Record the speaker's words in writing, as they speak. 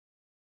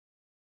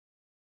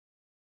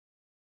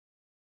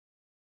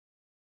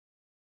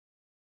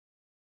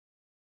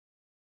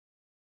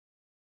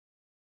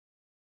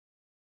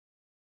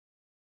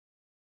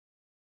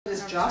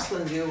does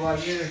Jocelyn do while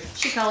you're...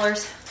 She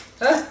colors.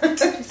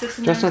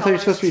 Justin, I thought you were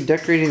supposed to be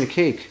decorating the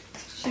cake.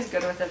 She's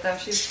good with it though.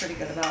 She's pretty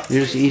good about it.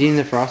 You're just eating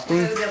the frosting?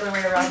 If it was the other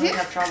way around, we'd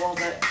have trouble,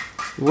 but...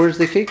 Where's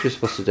the cake you're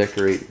supposed to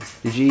decorate?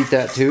 Did you eat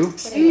that too?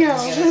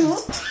 No.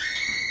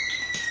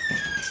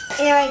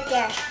 They're right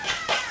there.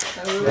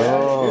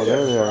 Oh,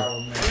 there they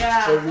are.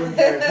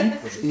 Yeah.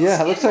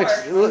 Yeah, it looks like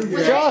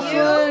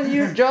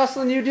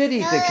Jocelyn, you did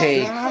eat the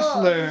cake.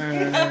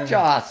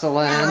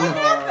 Jocelyn.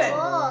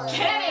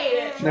 Ken ate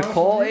it.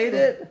 Nicole ate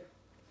it?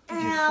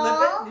 Did you flip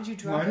it? Did you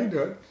No, drop I didn't do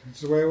it.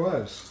 It's the way it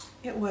was.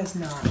 It was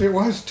not. It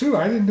was too.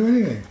 I didn't do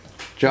anything.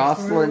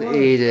 Jocelyn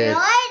ate it. No,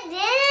 I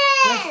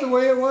didn't. That's the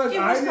way it was. It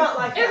was not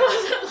like It that.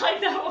 wasn't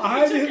like that one.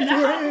 I didn't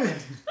do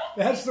anything.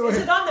 That's the way. Is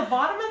it on the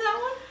bottom of that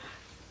one?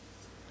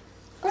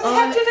 Where the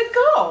heck did it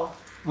go?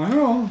 I don't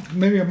know.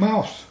 Maybe a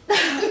mouse. You ate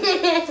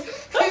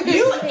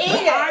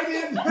it. I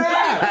didn't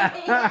have.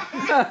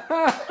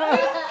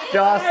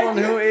 Jocelyn,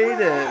 who ate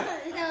it?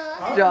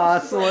 No.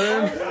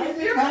 Jocelyn.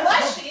 You're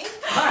blushing.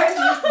 I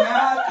did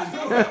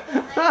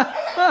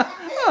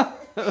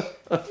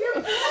not.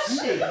 You're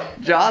blushing.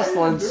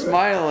 Jocelyn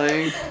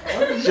smiling.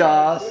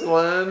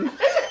 Jocelyn.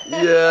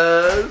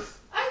 Yes.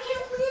 I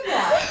can't believe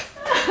that.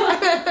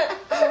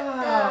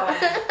 Oh.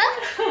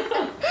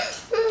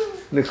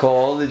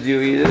 Nicole, did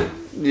you eat it?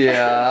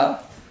 Yeah.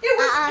 It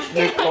was,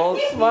 Nicole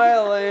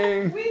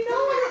smiling. we know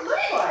what it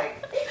looked like.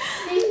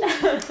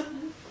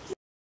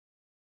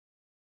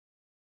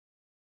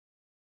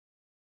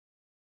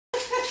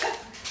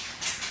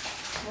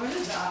 What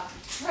is that?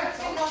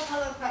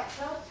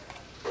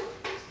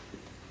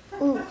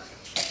 Ooh,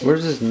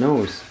 Where's his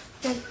nose?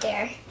 right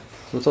there.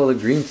 What's all the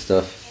green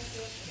stuff?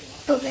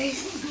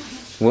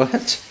 Boogers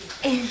What?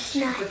 and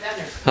snot.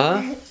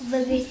 Huh?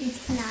 Boogers and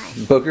snot.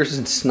 Boogers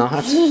and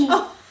snot?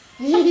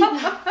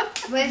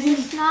 Where's the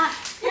snot?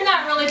 You're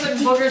not really putting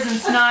boogers and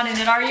snot in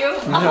it, are you?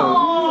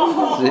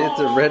 No. See, it's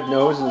a red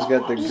nose and it's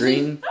got the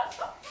green.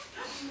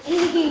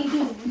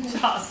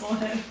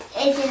 Jocelyn.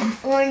 It's an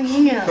orange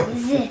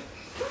nose.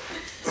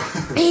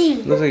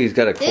 Looks like he's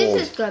got a cold.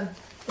 This is good.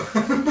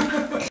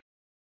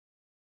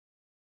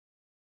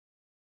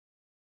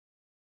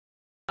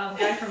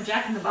 Guy from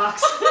Jack in the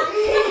Box. Are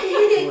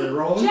we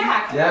rolling?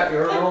 Jack. Yeah,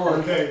 you're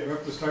rolling. Okay, we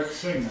have to start to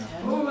sing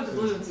now. Ooh, with the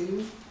balloons. See,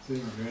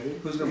 ready?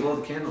 Who's gonna blow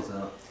the candles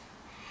out?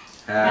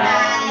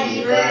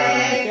 Happy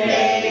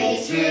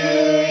birthday to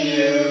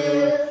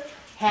you.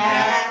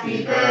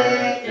 Happy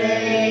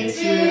birthday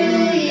to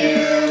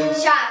you.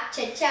 Cha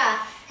cha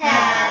cha.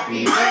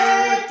 Happy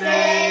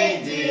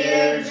birthday,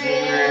 dear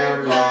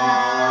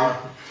Grandpa.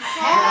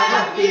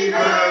 Happy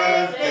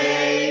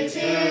birthday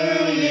to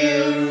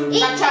you.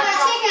 Eat more chicken.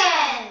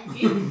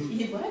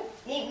 Eat what?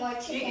 Eat more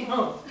chicken.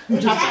 Oh.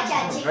 Cha cha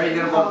chicken. Alright, you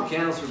gotta blow the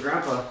candles for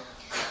Grandpa.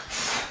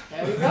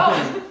 There we go.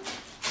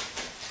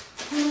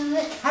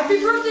 Happy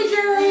birthday,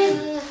 Jerry.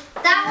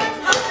 That one's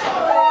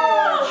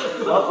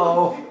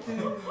Uh-oh.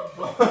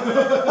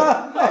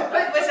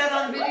 Wait, was that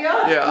on video?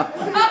 Yeah.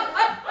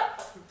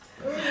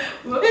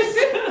 Whoops.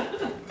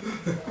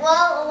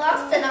 well,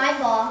 lost an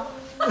eyeball.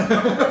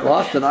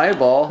 Lost an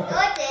eyeball. No,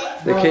 it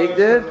did. The cake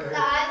did? The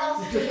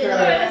eyeball's stupid.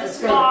 There's a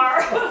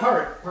scar.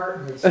 Part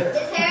of It's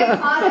Harry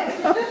Potter.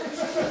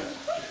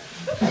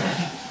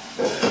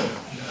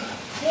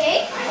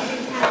 Cake? I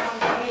didn't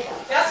have one.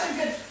 That's a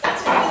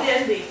good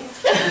ending.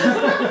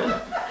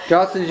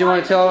 Jocelyn, did you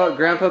want to tell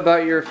Grandpa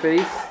about your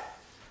face?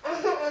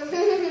 Those are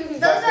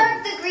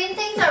the green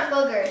things are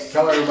boogers.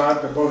 Tell her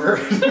about the booger.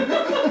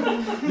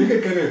 You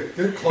could get a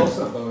good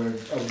close-up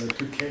of the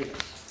two cakes.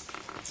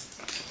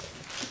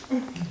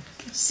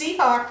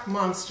 Seahawk So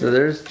monster.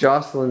 there's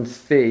Jocelyn's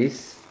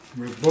face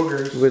With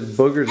boogers. with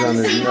boogers on And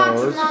the his Seahawks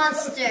nose.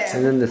 monster.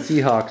 And then the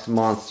Seahawks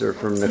monster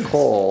from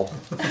Nicole.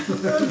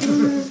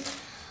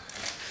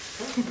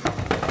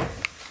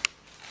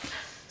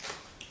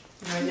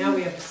 Right now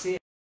we have to see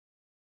it.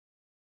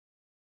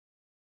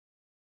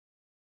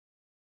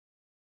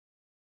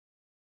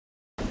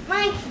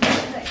 Mike.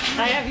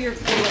 I have your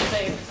little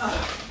thing.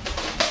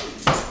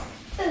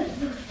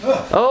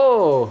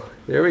 Oh,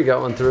 there we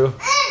got one through.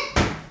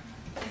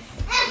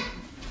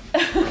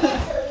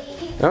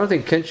 I don't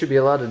think Kent should be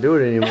allowed to do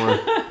it anymore.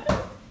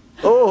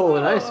 Oh,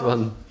 nice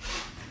one.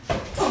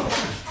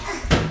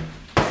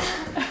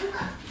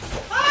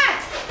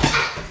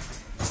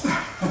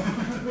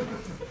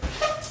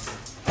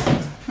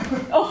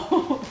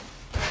 Oh.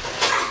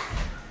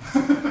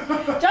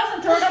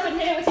 Justin, throw it up and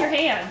hit it with your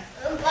hand.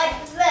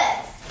 Like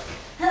this.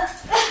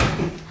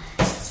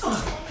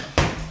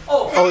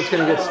 Oh, it's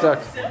gonna get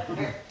stuck.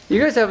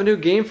 You guys have a new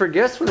game for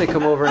guests when they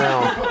come over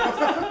now.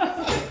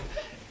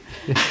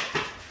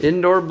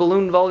 Indoor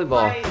balloon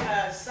volleyball.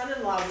 My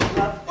son-in-law would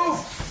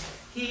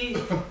love this.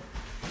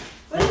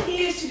 What did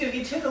he used to do?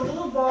 He took a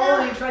little ball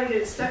and he tried to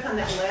get it stuck on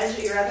that ledge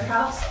at your other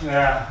house.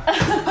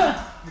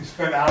 Yeah. We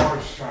spent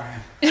hours trying.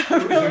 It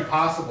was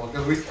impossible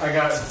because I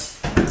got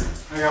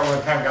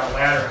one time got a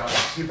ladder out to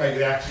see if I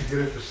could actually get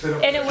it to sit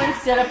up. And it wouldn't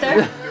sit up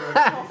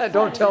there?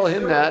 Don't tell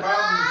him that.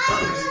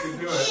 You could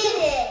do it.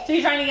 Eat it. So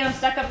you're trying to get him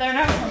stuck up there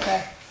now?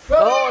 Okay.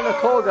 Oh,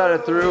 Nicole got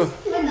it through.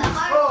 With the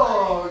hard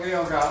Oh,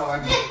 Gail got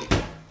one.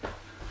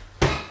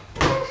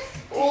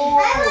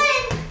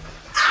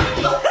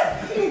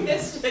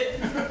 Missed it.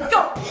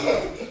 Go.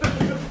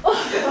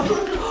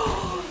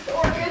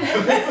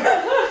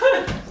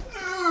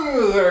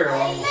 Ooh, there you go.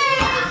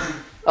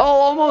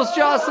 Oh, almost,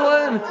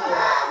 Jocelyn.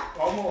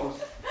 Almost.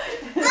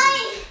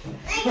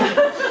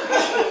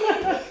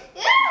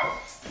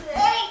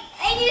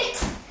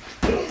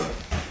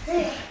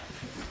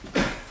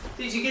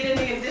 Did you get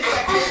any of this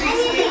extra?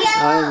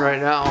 I am right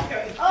now.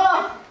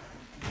 Oh.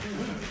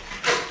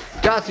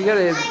 Jocelyn, you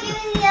gotta.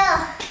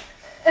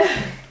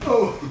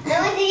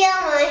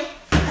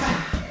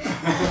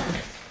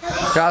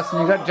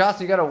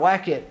 Jocelyn, you gotta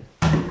whack it.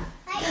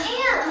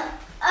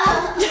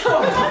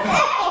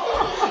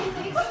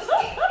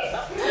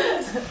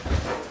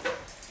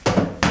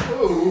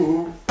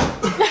 Ooh.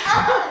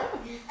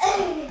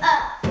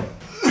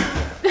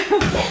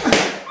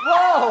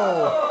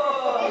 Whoa!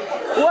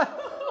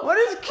 What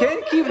does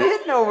Ken keep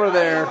hitting over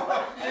there?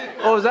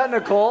 Oh, is that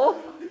Nicole?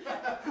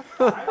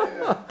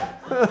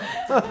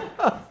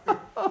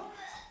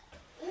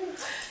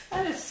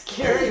 That is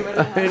scary.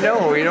 I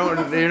know,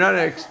 you're not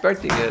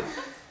expecting it.